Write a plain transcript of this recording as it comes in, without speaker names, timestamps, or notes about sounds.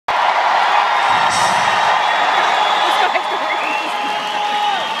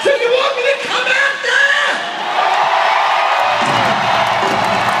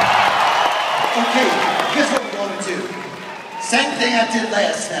Same thing I did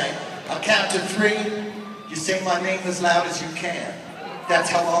last night. I'll count to 3. You say my name as loud as you can. That's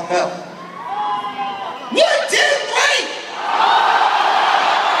how I'll know. 1, 2, 3!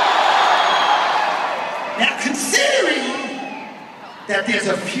 Now considering that there's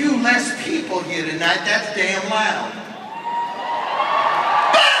a few less people here tonight, that's damn loud.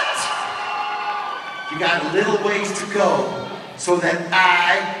 But you got a little ways to go so that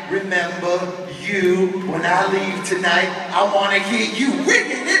I remember you when I leave tonight. I want to hear you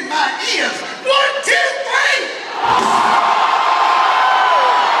ringing in my ears. 1, 2, 3!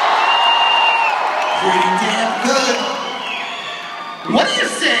 Pretty damn good. What do you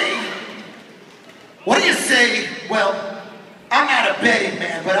say? What do you say? Well, I'm not a betting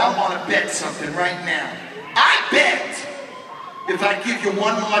man, but I want to bet something right now. I bet if I give you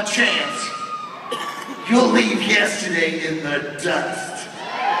one more chance, you'll leave yesterday in the dust.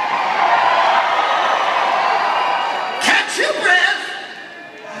 Catch your breath.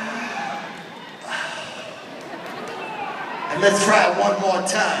 And let's try it one more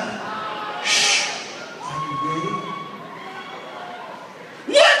time.